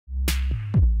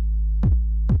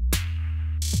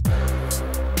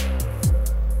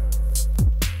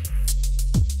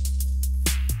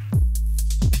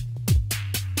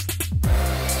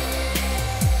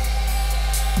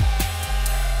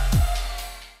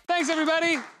Thanks,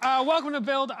 everybody. Welcome to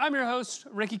Build. I'm your host,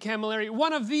 Ricky Camilleri.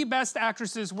 One of the best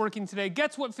actresses working today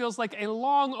gets what feels like a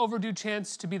long overdue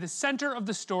chance to be the center of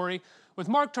the story with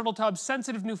Marc Turtletaub's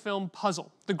sensitive new film,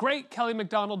 Puzzle. The great Kelly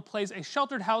Macdonald plays a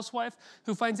sheltered housewife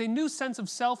who finds a new sense of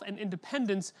self and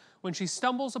independence when she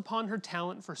stumbles upon her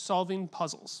talent for solving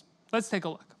puzzles. Let's take a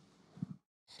look.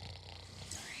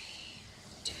 3,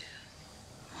 2,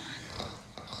 1.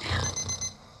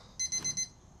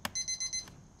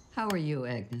 How are you,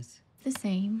 Agnes? The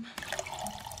same.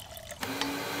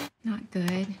 Not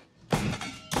good.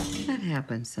 That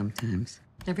happens sometimes.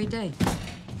 Every day.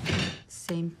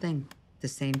 Same thing. The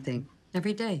same thing.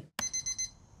 Every day.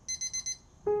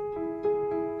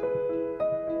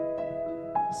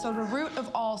 So the root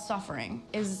of all suffering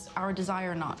is our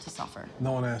desire not to suffer.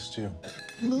 No one asked you.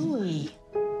 Louis.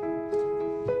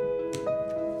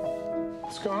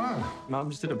 What's going on? Mom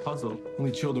just did a puzzle.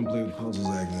 Only children play with puzzles,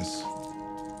 Agnes.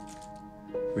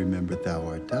 Remember, thou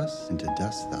art dust, and to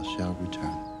dust thou shalt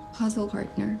return. Puzzle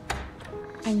partner.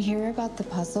 I'm here about the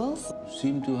puzzles.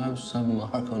 Seem to have some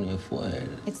mark on your forehead.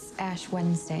 It's Ash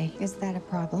Wednesday. Is that a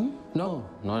problem? No,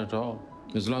 not at all.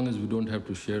 As long as we don't have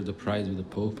to share the prize with the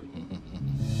Pope.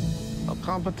 A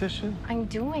competition? I'm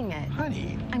doing it.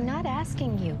 Honey. I'm not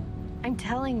asking you. I'm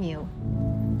telling you.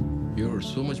 You're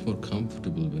so much more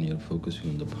comfortable when you're focusing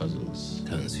on the puzzles.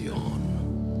 Turns you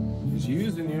on. He's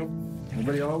using you.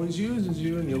 Everybody always uses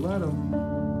you, and you let him.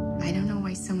 I don't know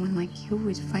why someone like you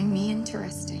would find me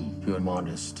interesting. You're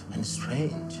modest and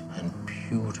strange and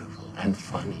beautiful and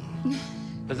funny.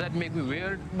 Does that make me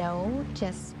weird? No,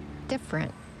 just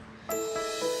different.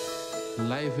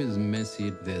 Life is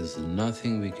messy. There's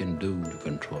nothing we can do to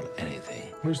control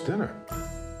anything. Where's dinner?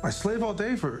 I slave all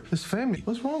day for this family.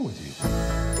 What's wrong with you?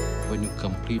 When you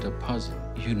complete a puzzle,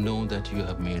 you know that you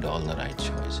have made all the right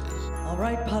choices. All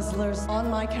right, puzzlers, on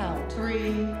my count. 3,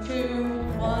 2,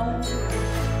 1.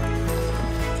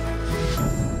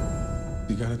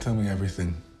 You gotta tell me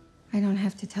everything. I don't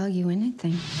have to tell you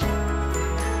anything.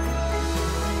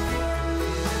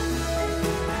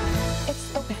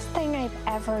 It's the best thing I've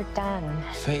ever done.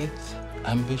 Faith,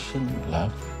 ambition,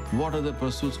 love. What other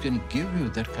pursuits can give you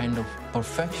that kind of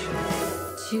perfection?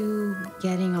 To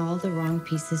getting all the wrong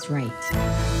pieces right.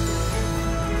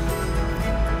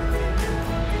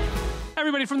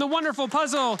 Everybody from the wonderful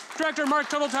Puzzle, director Marc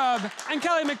Turtletaub and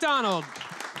Kelly Macdonald.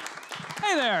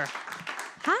 Hey there.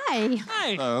 Hi.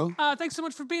 Hi. Hello. Thanks so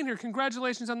much for being here.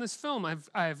 Congratulations on this film.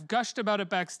 I've gushed about it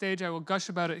backstage. I will gush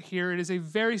about it here. It is a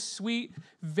very sweet,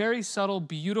 very subtle,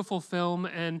 beautiful film,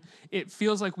 and it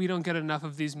feels like we don't get enough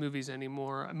of these movies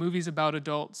anymore. Movies about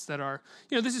adults that are,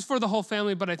 you know, this is for the whole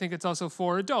family, but I think it's also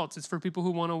for adults. It's for people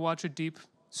who want to watch a deep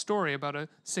story about a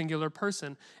singular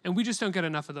person, and we just don't get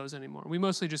enough of those anymore. We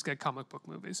mostly just get comic book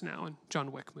movies now and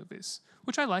John Wick movies,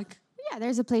 which I like. Yeah,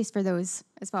 there's a place for those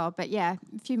as well. But yeah,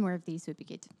 a few more of these would be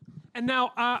good. And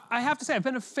now, I have to say, I've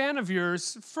been a fan of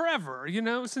yours forever, you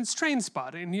know, since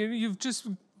Trainspotting. You've just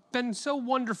been so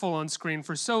wonderful on screen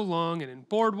for so long and in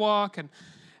Boardwalk. And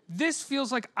this feels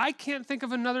like I can't think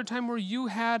of another time where you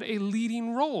had a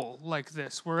leading role like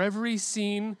this, where every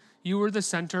scene you were the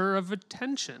center of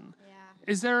attention.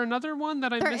 Is there another one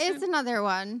that I'm missing? There is another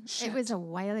one. Shit. It was a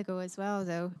while ago as well,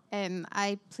 though.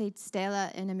 I played Stella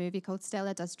in a movie called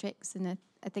Stella Does Tricks, and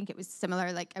I think it was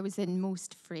similar. Like, I was in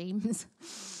most frames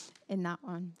in that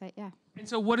one, but yeah. And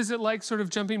so what is it like sort of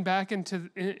jumping back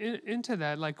into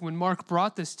that? Like when Marc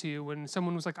brought this to you, when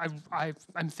someone was like,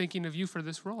 I'm thinking of you for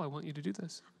this role, I want you to do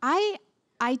this.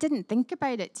 I didn't think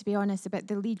about it, to be honest, about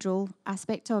the lead role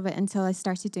aspect of it until I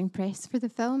started doing press for the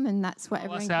film, and that's what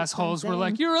everyone Us assholes were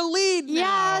like, you're a lead now. Yeah,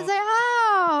 I was like,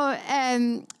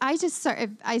 oh. I just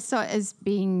I saw it as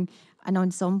being an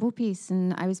ensemble piece,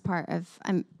 and I was part of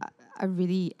a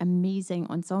really amazing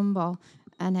ensemble.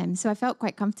 And so I felt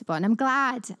quite comfortable. And I'm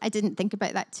glad I didn't think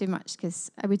about that too much,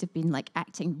 because I would have been like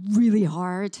acting really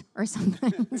hard or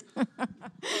something.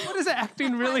 What does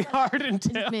acting really hard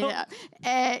entail?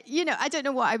 You know, I don't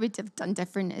know what I would have done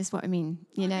different is what I mean.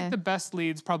 You know, I think the best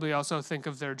leads probably also think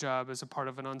of their job as a part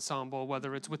of an ensemble,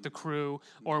 whether it's with the crew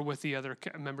or with the other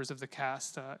members of the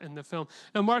cast in the film.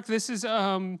 Now, Marc, this is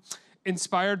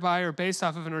inspired by or based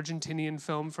off of an Argentinian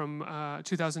film from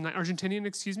 2009. Argentinian,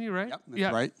 excuse me, right? Yep,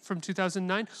 that's right. From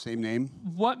 2009. Same name.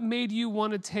 What made you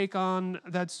want to take on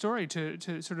that story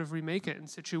to sort of remake it and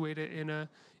situate it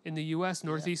in the U.S.,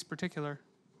 Northeast particular?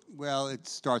 Well, it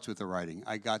starts with the writing.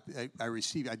 I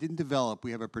didn't develop.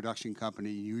 We have a production company.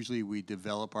 Usually we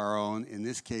develop our own. In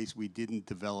this case, we didn't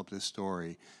develop this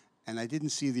story. and I didn't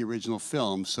see the original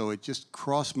film, so it just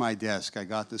crossed my desk. I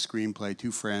got the screenplay.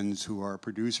 2 friends who are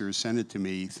producers sent it to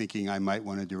me, thinking I might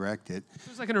want to direct it. It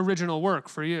was like an original work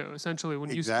for you, essentially,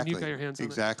 when Exactly. you got your hands on it.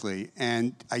 Exactly.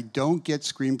 And I don't get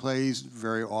screenplays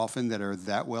very often that are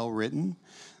that well written,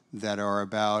 that are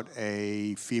about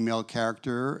a female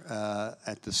character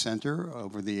at the center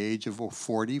over the age of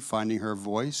 40, finding her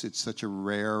voice. It's such a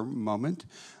rare moment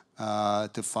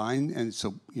to find, and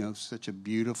so such a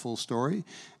beautiful story.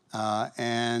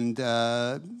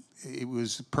 It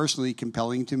was personally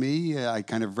compelling to me. I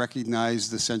kind of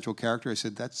recognized the central character. I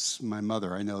said, that's my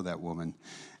mother. I know that woman.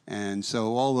 And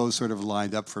so all those sort of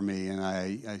lined up for me, and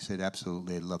I said,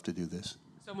 absolutely, I'd love to do this.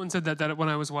 Someone said that when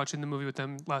I was watching the movie with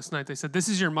them last night. They said, "This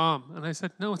is your mom," and I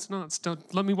said, "No, it's not.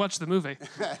 Don't let me watch the movie."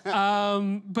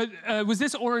 But was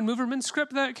this Oren Moverman's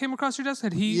script that came across your desk?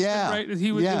 Had he? Yeah, right?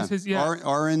 He was, yeah. It was his, yeah.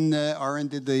 Oren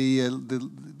did the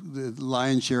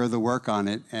lion's share of the work on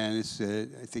it, and it's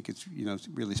I think it's it's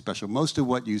really special. Most of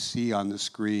what you see on the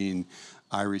screen,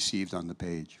 I received on the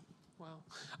page. Wow.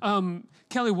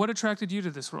 Kelly, what attracted you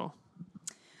to this role?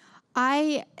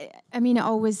 I mean, it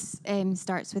always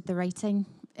starts with the writing.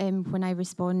 When I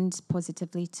respond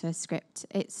positively to a script,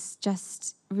 it's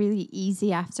just really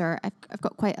easy after I've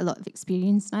got quite a lot of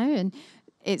experience now, and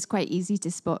it's quite easy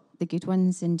to spot the good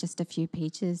ones in just a few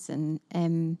pages. And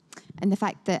the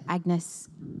fact that Agnes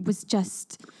was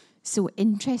just so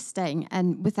interesting,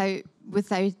 and without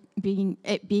being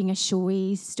a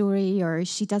showy story, or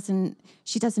she doesn't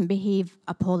behave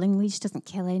appallingly. She doesn't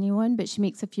kill anyone, but she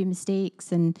makes a few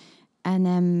mistakes, and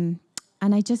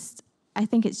I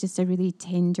think it's just a really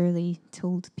tenderly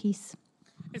told piece.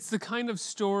 It's the kind of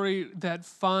story that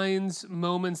finds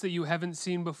moments that you haven't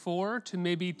seen before to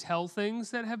maybe tell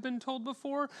things that have been told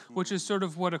before, which is sort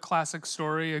of what a classic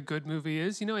story, a good movie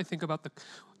is. I think about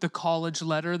the college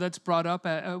letter that's brought up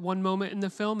at one moment in the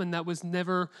film, and that was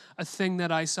never a thing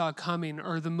that I saw coming,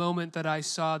 or the moment that I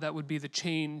saw that would be the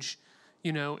change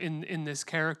in this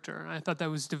character. I thought that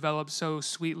was developed so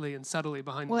sweetly and subtly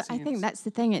behind the scenes. Well, I think that's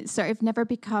the thing. It sort of never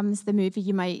becomes the movie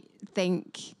you might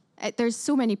think. There's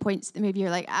so many points in the movie you're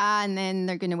like, and then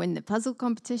they're going to win the puzzle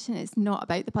competition. It's not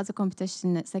about the puzzle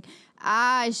competition. It's like,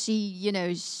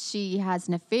 she has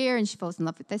an affair and she falls in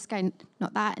love with this guy.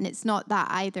 Not that. And it's not that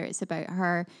either. It's about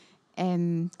her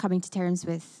coming to terms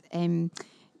with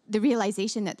the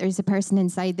realization that there's a person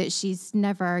inside that she's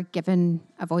never given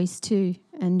a voice to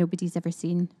and nobody's ever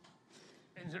seen.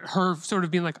 And her sort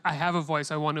of being like, I have a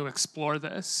voice, I want to explore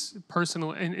this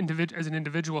personal and as an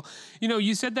individual.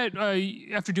 You said that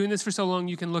after doing this for so long,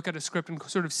 you can look at a script and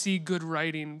sort of see good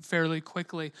writing fairly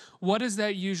quickly. What does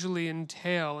that usually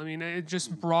entail? I mean,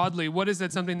 just broadly, what is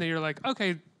that something that you're like,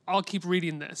 okay, I'll keep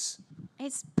reading this?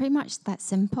 It's pretty much that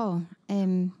simple.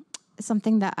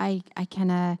 Something that I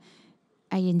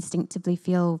instinctively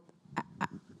feel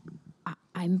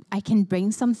I can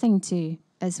bring something to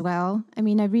as well. I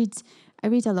mean, I read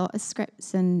a lot of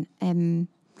scripts, and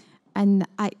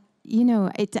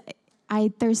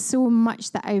there's so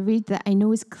much that I read that I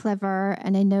know is clever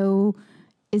and I know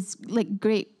is like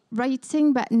great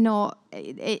writing, but not.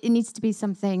 It needs to be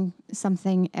something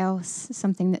else,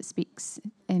 something that speaks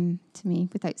to me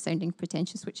without sounding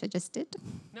pretentious, which I just did.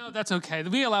 No, that's okay.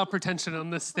 We allow pretension on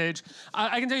this stage.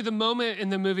 I can tell you the moment in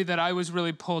the movie that I was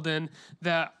really pulled in,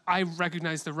 that I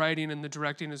recognized the writing and the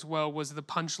directing as well, was the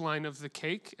punchline of the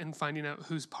cake and finding out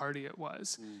whose party it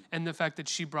was. And the fact that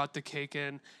she brought the cake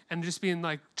in and just being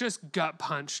like, just gut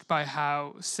punched by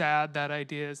how sad that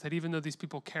idea is, that even though these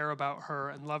people care about her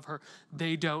and love her,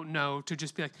 they don't know to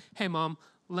just be like, hey, Mom,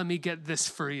 let me get this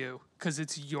for you because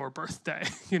it's your birthday,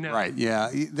 Right, yeah.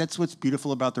 That's what's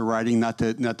beautiful about the writing, not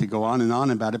to go on and on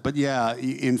about it, but yeah,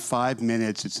 in 5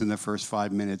 minutes, it's in the first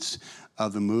 5 minutes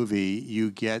of the movie,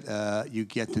 you get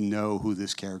to know who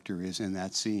this character is in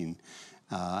that scene.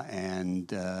 And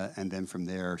then from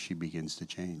there, she begins to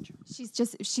change.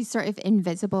 She's sort of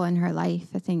invisible in her life,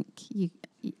 I think,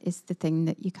 is the thing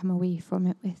that you come away from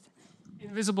it with.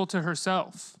 Invisible to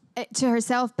herself. To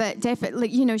herself, but definitely,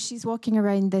 she's walking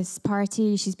around this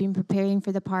party. She's been preparing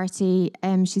for the party.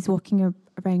 She's walking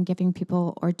around giving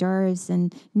people hors d'oeuvres,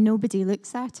 and nobody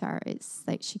looks at her. It's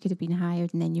like she could have been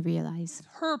hired, and then you realize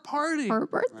her party, her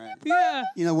birthday. Right.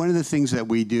 Yeah. One of the things that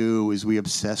we do is we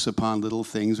obsess upon little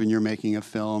things when you're making a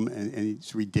film, and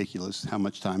it's ridiculous how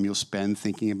much time you'll spend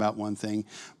thinking about one thing.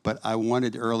 But I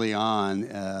wanted early on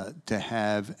to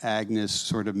have Agnes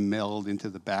sort of meld into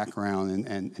the background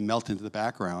and melt into the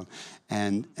background.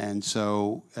 And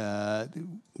so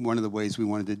one of the ways we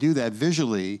wanted to do that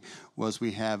visually was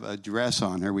we have a dress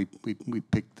on her. We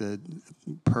picked the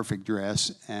perfect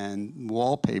dress and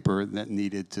wallpaper that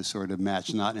needed to sort of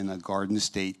match, not in a Garden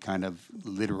State kind of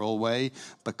literal way,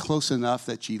 but close enough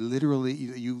that she literally,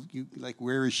 you like,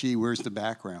 where is she? Where's the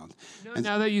background?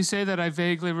 Now that you say that, I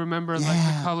vaguely remember like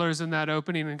the colors in that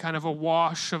opening and kind of a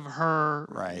wash of her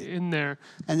in there.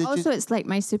 And also, it's like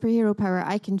my superhero power.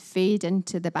 I can fade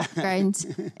into the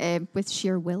background with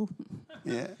sheer will.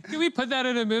 Yeah. Can we put that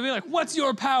in a movie? Like, what's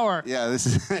your power? Yeah, this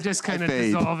is just kind of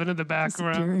dissolve into the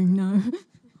background. No.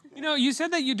 You know, you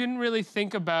said that you didn't really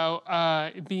think about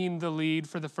being the lead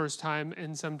for the first time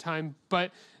in some time,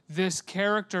 but this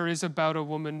character is about a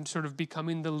woman sort of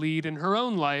becoming the lead in her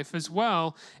own life as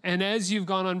well. And as you've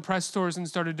gone on press tours and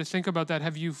started to think about that,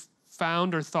 have you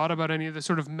found or thought about any of the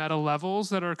sort of meta levels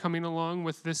that are coming along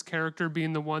with this character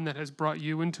being the one that has brought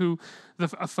you into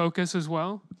a focus as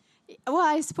well? Well,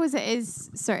 I suppose it is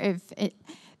sort of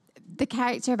the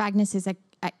character of Agnes is a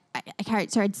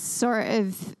character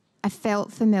I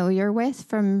felt familiar with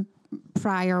from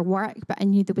prior work, but I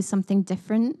knew there was something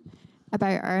different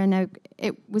about her, and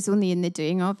it was only in the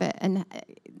doing of it. And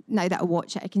now that I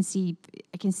watch it, I can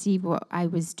see what I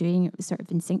was doing. It was sort of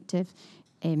instinctive,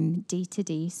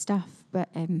 day-to-day stuff. But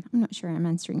I'm not sure I'm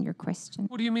answering your question.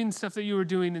 What do you mean, stuff that you were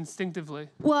doing instinctively?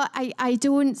 Well, I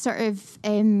don't sort of,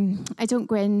 I don't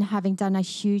go in having done a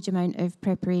huge amount of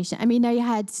preparation. I mean, I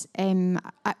had,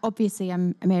 obviously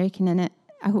I'm American in it.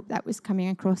 I hope that was coming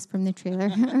across from the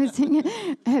trailer. I was thinking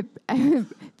a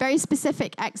very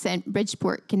specific accent,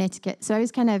 Bridgeport, Connecticut. So I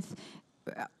was kind of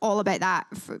all about that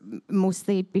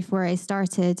mostly before I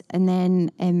started. And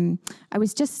then I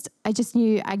just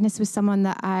knew Agnes was someone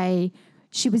that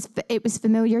it was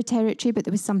familiar territory, but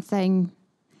there was something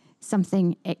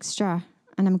extra.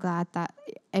 And I'm glad that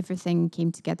everything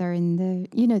came together in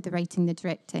the writing, the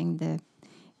directing, the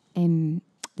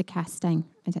casting.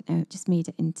 I don't know, it just made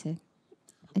it into...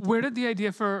 Where did the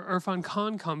idea for Irfan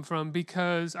Khan come from?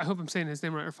 Because I hope I'm saying his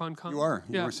name right, Irfan Khan. You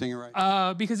are saying it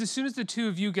right. Because as soon as the two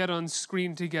of you get on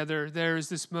screen together, there's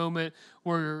this moment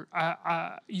where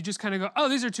you just kind of go, oh,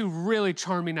 these are two really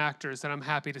charming actors that I'm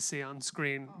happy to see on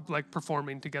screen, like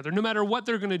performing together. No matter what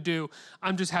they're going to do,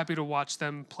 I'm just happy to watch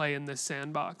them play in this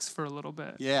sandbox for a little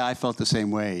bit. Yeah, I felt the same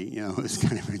way. You know, it's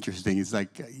kind of interesting. It's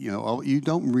like, you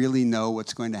don't really know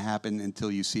what's going to happen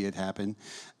until you see it happen.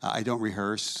 I don't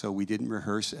rehearse, so we didn't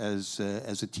rehearse as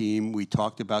a team. We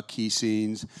talked about key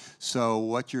scenes. So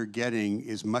what you're getting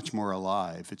is much more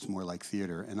alive. It's more like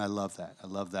theater, and I love that. I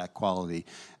love that quality.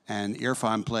 And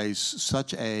Irfan plays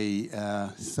such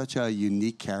a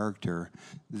unique character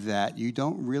that you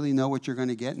don't really know what you're going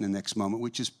to get in the next moment,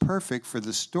 which is perfect for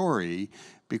the story,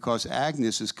 because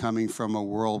Agnes is coming from a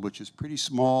world which is pretty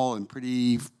small and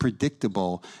pretty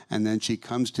predictable, and then she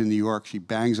comes to New York, she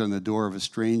bangs on the door of a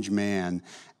strange man,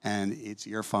 and it's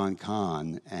Irfan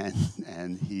Khan,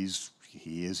 and he is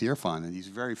Irfan, and he's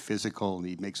very physical, and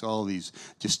he makes all these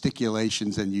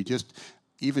gesticulations, and you just...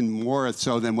 Even more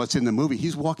so than what's in the movie.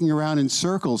 He's walking around in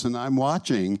circles, and I'm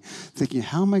watching, thinking,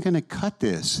 "How am I going to cut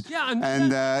this?" Yeah,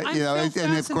 and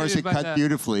of course it cut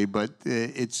beautifully. But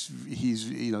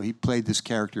he played this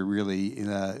character really in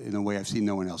a way I've seen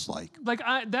no one else like. Like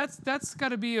that's got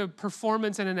to be a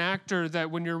performance and an actor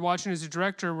that when you're watching as a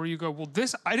director, where you go, "Well,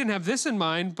 I didn't have this in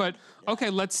mind, but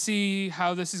okay, let's see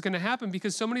how this is going to happen,"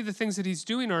 because so many of the things that he's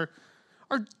doing are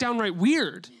downright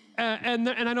weird. And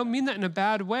I don't mean that in a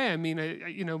bad way. I mean,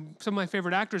 some of my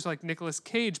favorite actors like Nicolas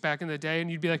Cage back in the day,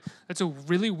 and you'd be like, that's a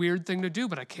really weird thing to do,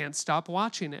 but I can't stop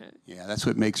watching it. Yeah, that's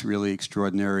what makes really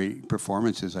extraordinary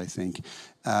performances, I think.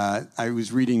 I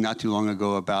was reading not too long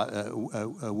ago about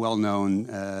a well-known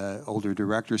older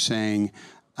director saying,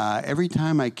 every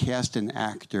time I cast an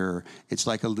actor, it's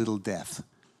like a little death.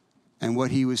 And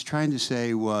what he was trying to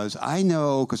say was, I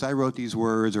know, because I wrote these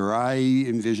words, or I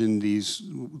envisioned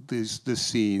this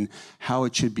scene, how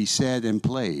it should be said and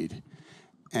played.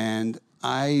 And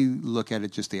I look at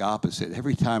it just the opposite.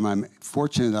 Every time I'm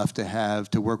fortunate enough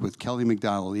to work with Kelly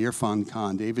Macdonald, Irfan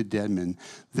Khan, David Dedman,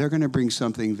 they're going to bring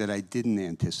something that I didn't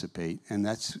anticipate. And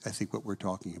that's, I think, what we're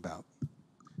talking about.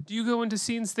 Do you go into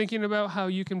scenes thinking about how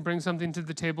you can bring something to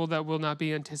the table that will not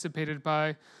be anticipated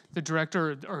by the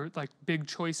director, or like big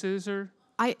choices, or?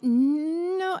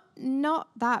 Not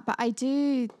that, but I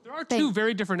do. There are two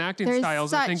very different acting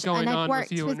styles, I think, going on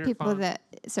with you and your people that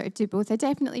sort of do both. I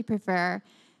definitely prefer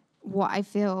what I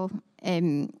feel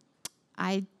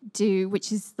I do,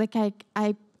 which is like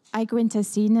I go into a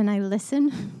scene and I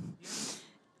listen.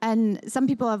 And some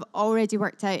people have already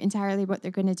worked out entirely what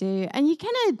they're going to do. And you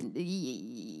kind of,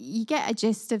 you get a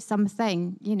gist of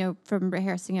something, you know, from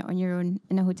rehearsing it on your own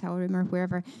in a hotel room or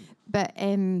wherever. But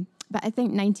I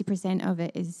think 90% of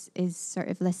it is sort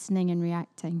of listening and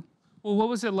reacting. Well, what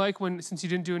was it like since you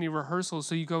didn't do any rehearsals,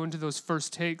 so you go into those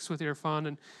first takes with Irfan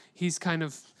and he's kind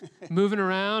of moving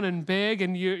around and big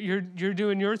and you're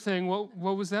doing your thing.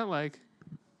 What was that like?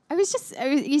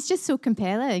 He's just so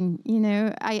compelling, you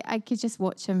know. I could just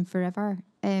watch him forever.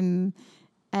 And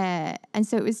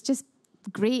so it was just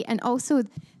great. And also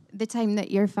the time that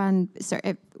Irfan sort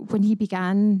of, when he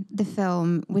began the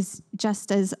film, was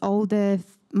just as all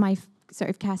my sort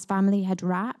of cast family had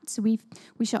wrapped. So we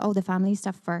shot all the family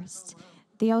stuff first. Oh, wow.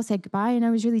 They all said goodbye, and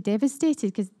I was really devastated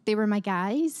because they were my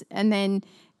guys. And then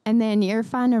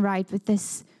Irfan arrived with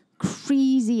this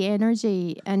crazy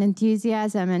energy and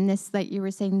enthusiasm and this, like you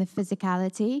were saying, the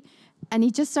physicality. And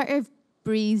he just sort of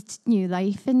breathed new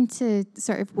life into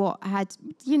sort of what had,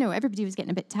 you know, everybody was getting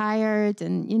a bit tired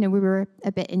and, you know, we were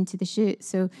a bit into the shoot.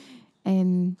 So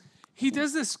he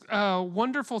does this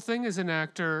wonderful thing as an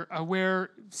actor where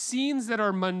scenes that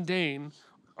are mundane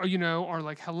or, you know, or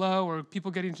like hello or people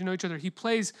getting to know each other, he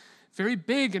plays very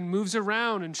big and moves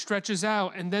around and stretches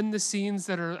out. And then the scenes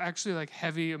that are actually like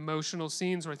heavy emotional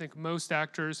scenes where I think most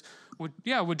actors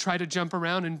would try to jump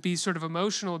around and be sort of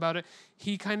emotional about it.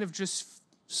 He kind of just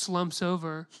slumps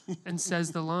over and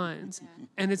says the lines. Yeah.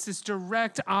 And it's this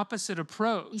direct opposite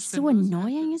approach. He's so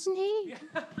annoying, isn't he?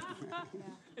 Yeah.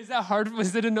 Is that hard?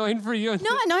 Was it annoying for you?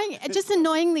 No, annoying. Just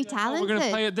annoyingly talented. We're going to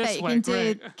play it this way.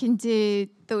 Can do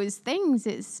those things.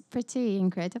 It's pretty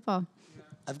incredible.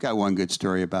 I've got one good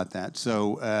story about that.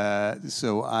 So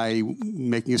I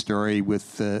making a story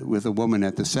with a woman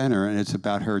at the center, and it's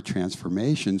about her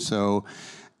transformation. So,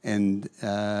 and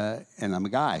I'm a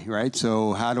guy, right?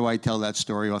 So how do I tell that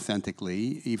story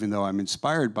authentically? Even though I'm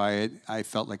inspired by it, I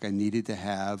felt like I needed to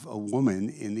have a woman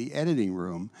in the editing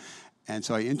room. And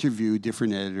so I interviewed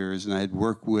different editors, and I had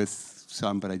worked with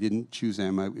some, but I didn't choose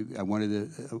them. I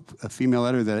wanted a female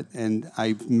editor, and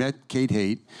I met Kate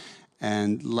Haight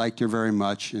and liked her very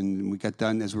much. And we got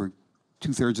done as we're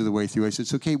 2/3 of the way through. I said,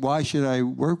 so Kate, why should I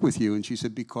work with you? And she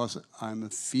said, because I'm a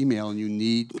female, and you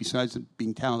need, besides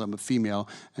being talented, I'm a female,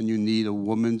 and you need a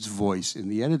woman's voice in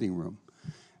the editing room.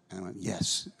 And I went,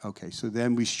 yes. Okay, so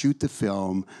then we shoot the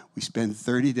film. We spend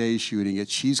 30 days shooting it.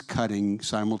 She's cutting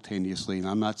simultaneously, and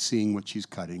I'm not seeing what she's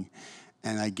cutting.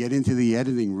 And I get into the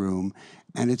editing room,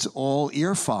 and it's all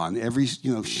Irfan.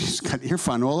 She's got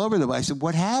Irfan all over them. I said,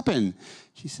 what happened?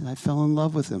 She said, I fell in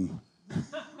love with him.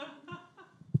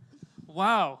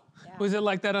 Wow. Yeah. Was it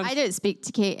like that on... I don't speak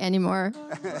to Kate anymore.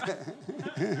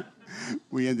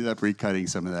 We ended up recutting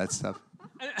some of that stuff.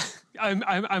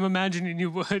 I'm imagining you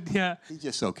would, yeah. He's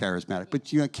just so charismatic.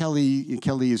 But, you know,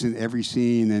 Kelly is in every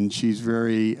scene, and she's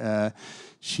very...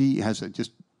 she has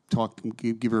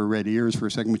give her red ears for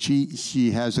a second, but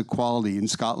she has a quality. In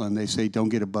Scotland, they say, don't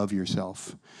get above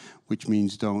yourself, which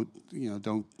means don't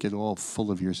get all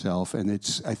full of yourself. And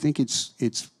I think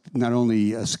it's not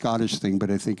only a Scottish thing, but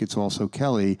I think it's also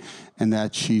Kelly, and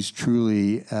that she's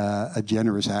truly a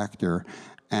generous actor,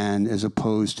 and as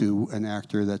opposed to an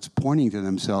actor that's pointing to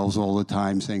themselves all the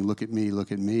time, saying, look at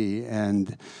me,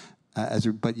 and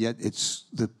but yet it's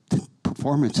the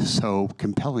performance is so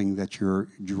compelling that you're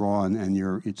drawn, and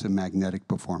it's a magnetic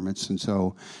performance, and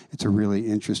so it's a really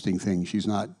interesting thing. She's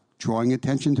not drawing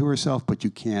attention to herself, but you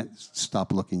can't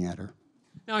stop looking at her.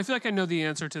 Now, I feel like I know the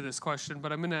answer to this question,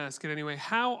 but I'm going to ask it anyway.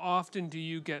 How often do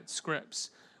you get scripts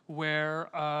where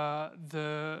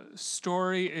the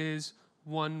story is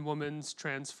one woman's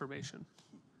transformation?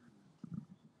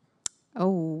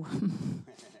 Oh,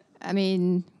 I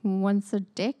mean, once a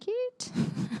decade?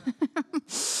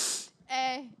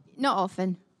 Not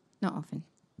often.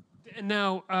 And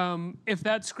now, if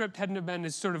that script hadn't have been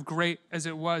as sort of great as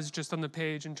it was just on the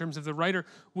page in terms of the writer,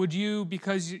 would you,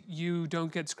 because you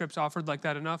don't get scripts offered like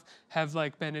that enough, have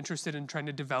like been interested in trying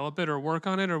to develop it or work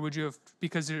on it? Or would you have,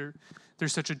 because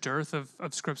there's such a dearth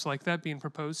of scripts like that being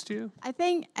proposed to you? I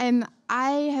think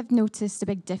I have noticed a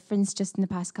big difference just in the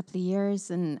past couple of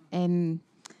years. And,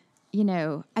 you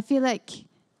know, I feel like,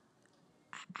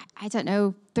 I don't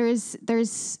know, there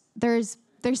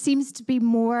seems to be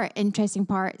more interesting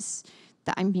parts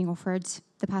that I'm being offered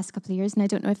the past couple of years, and I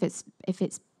don't know if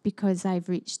it's because I've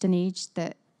reached an age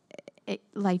that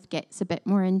life gets a bit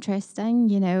more interesting,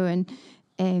 you know,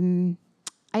 and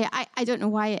I don't know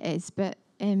why it is, but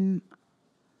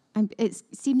it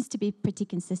seems to be pretty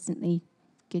consistently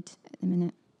good at the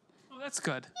minute. That's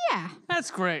good. Yeah.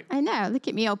 That's great. I know. Look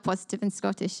at me, all positive and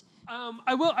Scottish.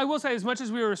 I will say, as much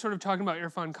as we were sort of talking about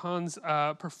Irfan Khan's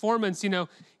performance, you know,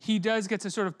 he does get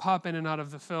to sort of pop in and out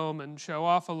of the film and show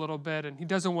off a little bit, and he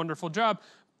does a wonderful job.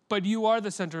 But you are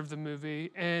the center of the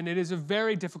movie, and it is a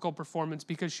very difficult performance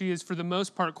because she is, for the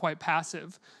most part, quite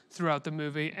passive throughout the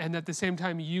movie, and at the same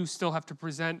time, you still have to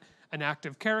present an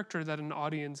active character that an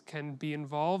audience can be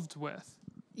involved with.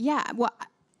 Yeah,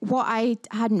 what I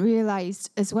hadn't realised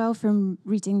as well from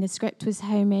reading the script was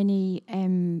how many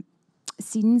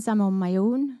scenes I'm on my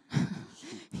own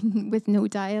with no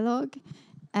dialogue.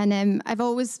 And I've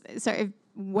always sort of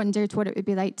wondered what it would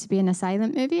be like to be in a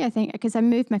silent movie. I think because I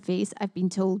move my face, I've been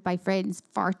told by friends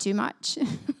far too much.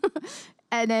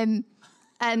 and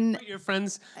your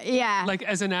friends, yeah, like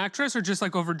as an actress or just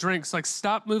like over drinks, like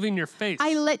stop moving your face.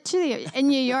 I literally, in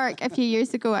New York a few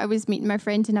years ago, I was meeting my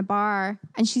friend in a bar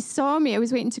and she saw me. I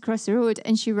was waiting to cross the road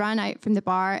and she ran out from the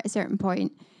bar at a certain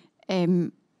point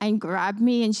and grabbed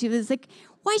me and she was like,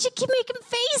 why'd you keep making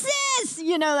faces?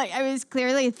 You know, like I was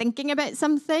clearly thinking about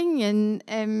something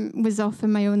and was off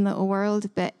in my own little world.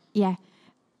 But yeah,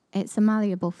 it's a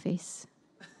malleable face.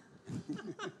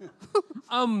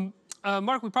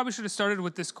 Mark, we probably should have started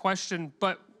with this question,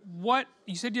 but what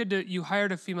you said you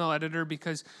hired a female editor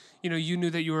because you knew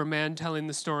that you were a man telling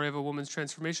the story of a woman's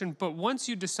transformation. But once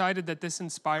you decided that this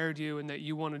inspired you and that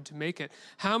you wanted to make it,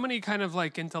 how many kind of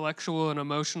like intellectual and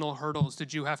emotional hurdles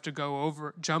did you have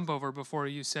to jump over before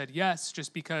you said yes?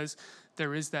 Just because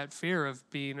there is that fear of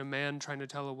being a man trying to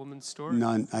tell a woman's story.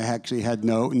 None. I actually had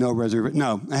no reservation.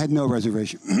 No, I had no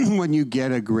reservation. When you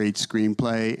get a great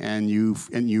screenplay and you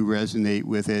resonate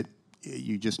with it,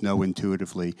 you just know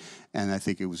intuitively. And I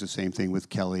think it was the same thing with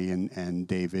Kelly and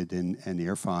David and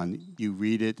Irfan. You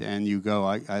read it and you go,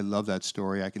 I love that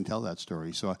story. I can tell that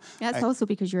story. So that's also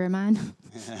because you're a man.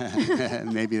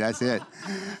 Maybe that's it.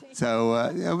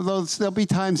 So there'll be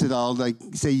times that I'll like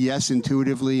say yes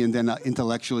intuitively and then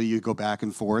intellectually you go back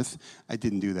and forth. I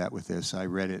didn't do that with this. I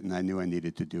read it and I knew I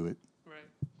needed to do it.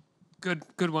 Right.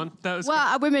 Good one. That was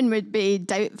well, good. A woman would be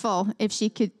doubtful if she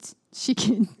could.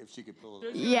 If she could pull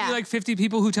it. Yeah. Like 50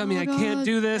 people who tell me I can't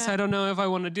do this. Yeah. I don't know if I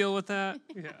want to deal with that.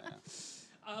 Yeah.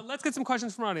 Let's get some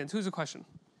questions from our audience. Who's a question?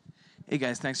 Hey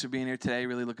guys, thanks for being here today.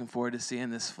 Really looking forward to seeing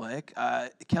this flick.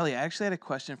 Kelly, I actually had a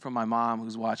question from my mom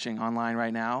who's watching online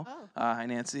right now. Oh. Hi,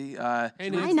 Nancy. Hey,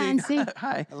 Nancy. Hi, Nancy.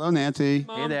 Hi. Hello, Nancy.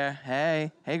 Mom. Hey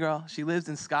there. Hey, girl. She lives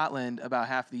in Scotland about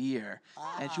half the year.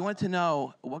 And she wanted to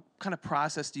know, what kind of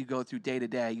process do you go through day to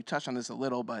day? You touched on this a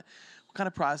little, but what kind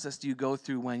of process do you go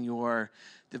through when you're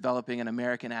developing an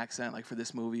American accent, like for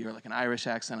this movie, or like an Irish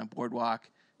accent on Boardwalk?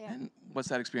 Yeah. And what's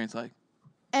that experience like?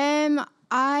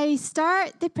 I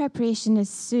start the preparation as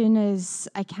soon as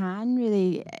I can,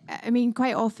 really. I mean,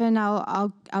 quite often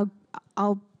I'll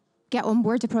get on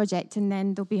board a project and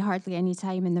then there'll be hardly any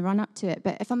time in the run up to it.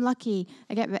 But if I'm lucky,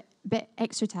 I get a bit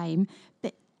extra time.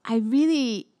 But I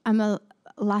really am a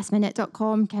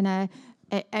lastminute.com kind of.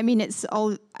 I mean, it's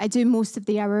all, I do most of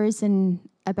the hours in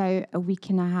about a week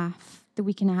and a half. The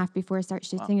week and a half before I start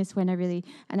shooting is when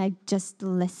and I just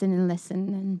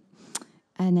listen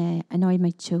and annoy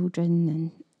my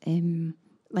children and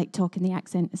like talking the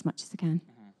accent as much as I can.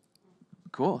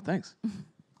 Cool, thanks.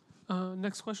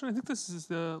 Next question. I think this is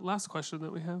the last question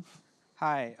that we have.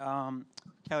 Hi,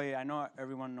 Kelly, I know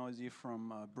everyone knows you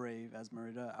from Brave as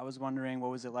Merida. I was wondering,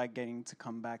 what was it like getting to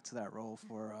come back to that role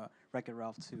for Wreck-It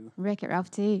Ralph 2? Wreck-It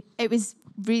Ralph 2. It was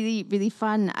really, really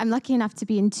fun. I'm lucky enough to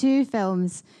be in 2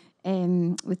 films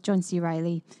with John C.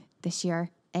 Reilly this year.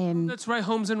 That's right,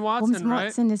 Holmes and Watson, Holmes and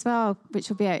Watson as well, which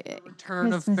will be out. Return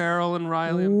Christmas. of Farrell and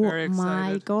Riley. I'm very excited.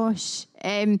 Oh my gosh.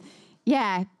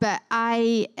 Yeah, but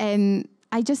I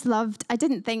just loved, I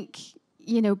didn't think,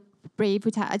 Brave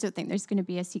would I don't think there's going to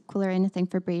be a sequel or anything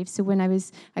for Brave. So when I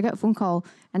got a phone call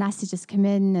and asked to just come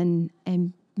in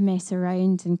and mess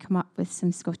around and come up with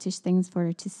some Scottish things for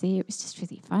her to say, it was just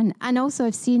really fun. And also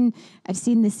I've seen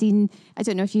the scene, I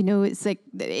don't know if you know,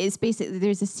 it's basically,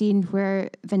 there's a scene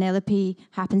where Vanellope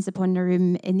happens upon a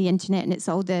room in the internet and it's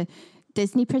all the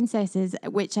Disney princesses,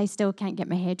 which I still can't get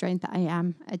my head around that I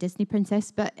am a Disney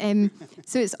princess. But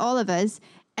so it's all of us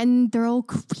and they're all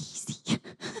crazy.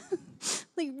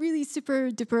 Like really super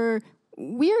duper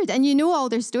weird, and all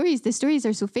their stories. The stories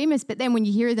are so famous, but then when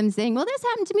you hear them saying, "Well, this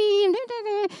happened to me,"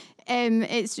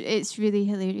 it's really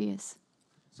hilarious.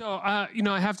 So I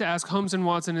have to ask. Holmes and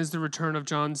Watson is the return of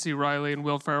John C. Reilly and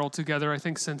Will Ferrell together. I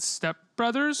think since Step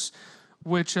Brothers,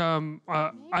 which I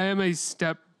am a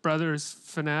Step Brothers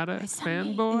fanboy. It's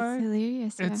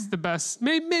hilarious. It's the best,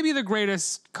 maybe the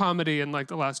greatest comedy in like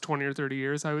the last 20 or 30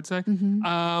 years, I would say.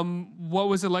 What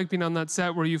was it like being on that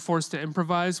set? Were you forced to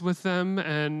improvise with them,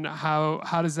 and how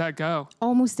does that go?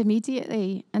 Almost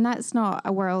immediately, and that's not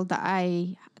a world that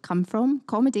I come from,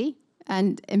 comedy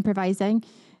and improvising.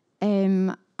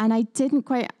 And I didn't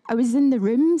quite, I was in the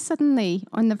room suddenly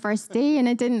on the first day, and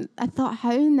I thought,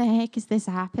 how in the heck has this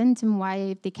happened, and why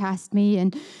have they cast me?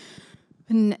 And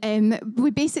we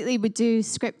basically would do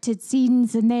scripted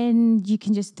scenes, and then you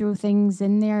can just throw things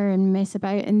in there and mess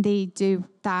about, and they do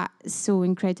that so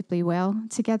incredibly well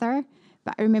together.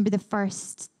 But I remember the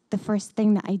first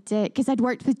thing that I did, because I'd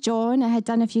worked with John, I had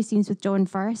done a few scenes with John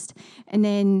first, and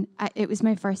then it was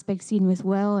my first big scene with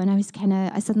Will, and I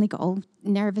suddenly got all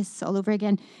nervous all over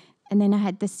again. And then I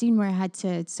had this scene where I had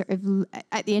to sort of,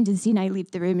 at the end of the scene, I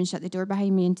leave the room and shut the door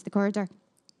behind me into the corridor.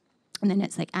 And then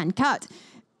it's like, and cut.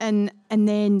 And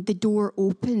then the door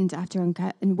opened after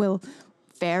uncut, and Will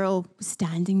Ferrell was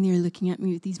standing there looking at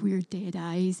me with these weird dead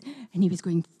eyes, and he was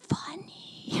going, funny.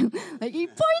 Like, he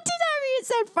pointed at me and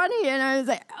said funny, and I was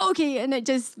like, okay, and it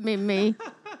just made me,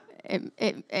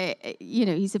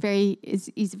 he's a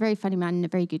very funny man and a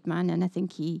very good man, and I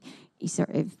think he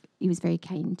was very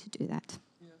kind to do that.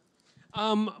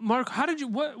 Mark,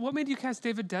 what made you cast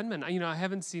David Denman? I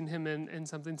haven't seen him in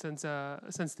something since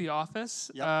The Office,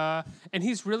 and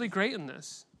he's really great in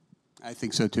this. I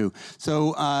think so too.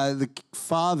 So the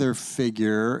father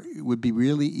figure would be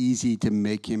really easy to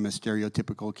make him a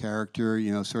stereotypical character,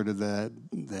 sort of the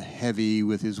heavy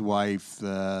with his wife,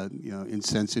 the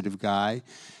insensitive guy.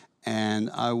 And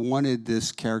I wanted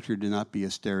this character to not be a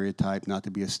stereotype, not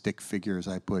to be a stick figure, as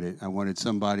I put it. I wanted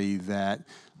somebody that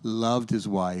loved his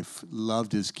wife,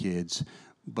 loved his kids,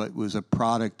 but was a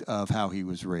product of how he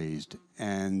was raised.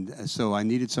 And so I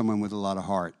needed someone with a lot of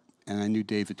heart. And I knew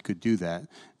David could do that.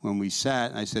 When we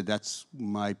sat, I said, that's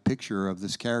my picture of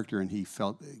this character, and he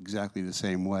felt exactly the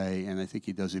same way, and I think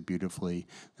he does it beautifully.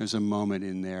 There's a moment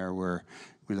in there where,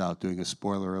 without doing a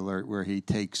spoiler alert, where he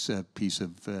takes a piece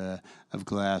of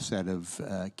glass out of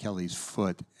Kelly's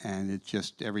foot, and it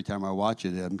just, every time I watch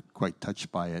it, I'm quite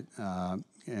touched by it.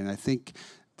 And I think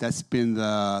that's been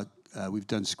we've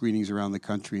done screenings around the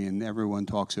country, and everyone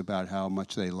talks about how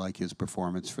much they like his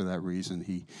performance for that reason.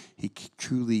 He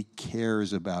truly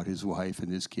cares about his wife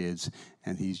and his kids,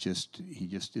 and he just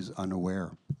is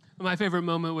unaware. My favorite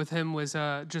moment with him was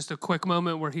just a quick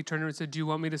moment where he turned around and said, "Do you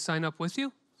want me to sign up with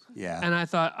you?" Yeah. And I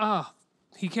thought, oh,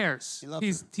 he cares.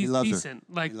 He's decent.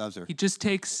 Her. Like, he loves her. He just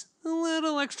takes a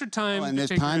little extra time. And there's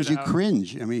times you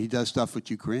cringe. I mean, he does stuff which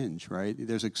you cringe, right?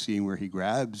 There's a scene where he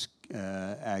grabs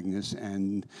Agnes,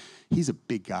 and he's a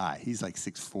big guy. He's like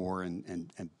 6'4"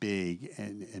 and big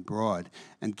and broad.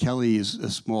 And Kelly is a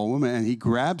small woman, and he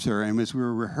grabs her. And as we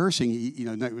were rehearsing,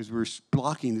 as we were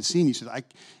blocking the scene, he said,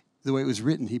 the way it was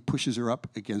written, he pushes her up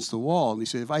against the wall. And he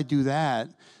said, if I do that,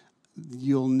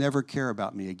 you'll never care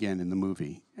about me again in the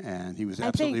movie. And he was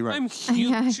absolutely right. I'm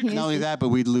huge. Not only that, but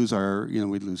we'd lose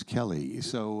Kelly.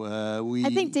 So I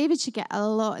think David should get a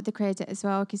lot of the credit as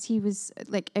well, because he was,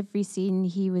 like, every scene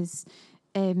he was,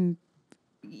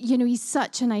 he's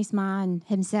such a nice man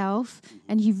himself,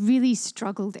 and he really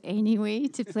struggled anyway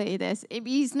to play this.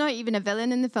 He's not even a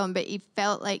villain in the film, but he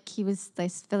felt like he was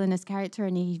this villainous character,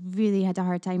 and he really had a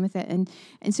hard time with it. And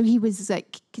so he was,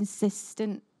 like,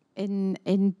 consistent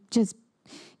in just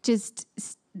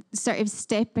sort of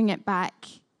stepping it back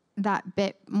that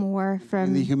bit more from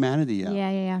and the humanity.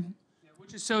 Yeah.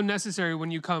 Which is so necessary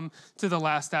when you come to the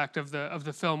last act of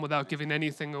the film without giving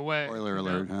anything away. Spoiler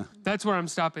alert, huh? That's where I'm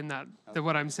stopping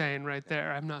what I'm saying right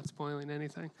there. I'm not spoiling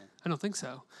anything. I don't think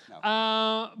so.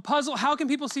 No. Puzzle. How can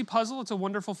people see Puzzle? It's a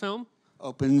wonderful film.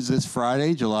 Opens this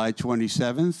Friday, July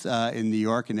 27th, in New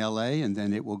York and LA, and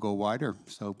then it will go wider.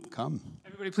 So come.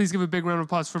 Everybody, please give a big round of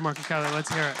applause for Mark and Kylie.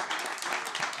 Let's hear it.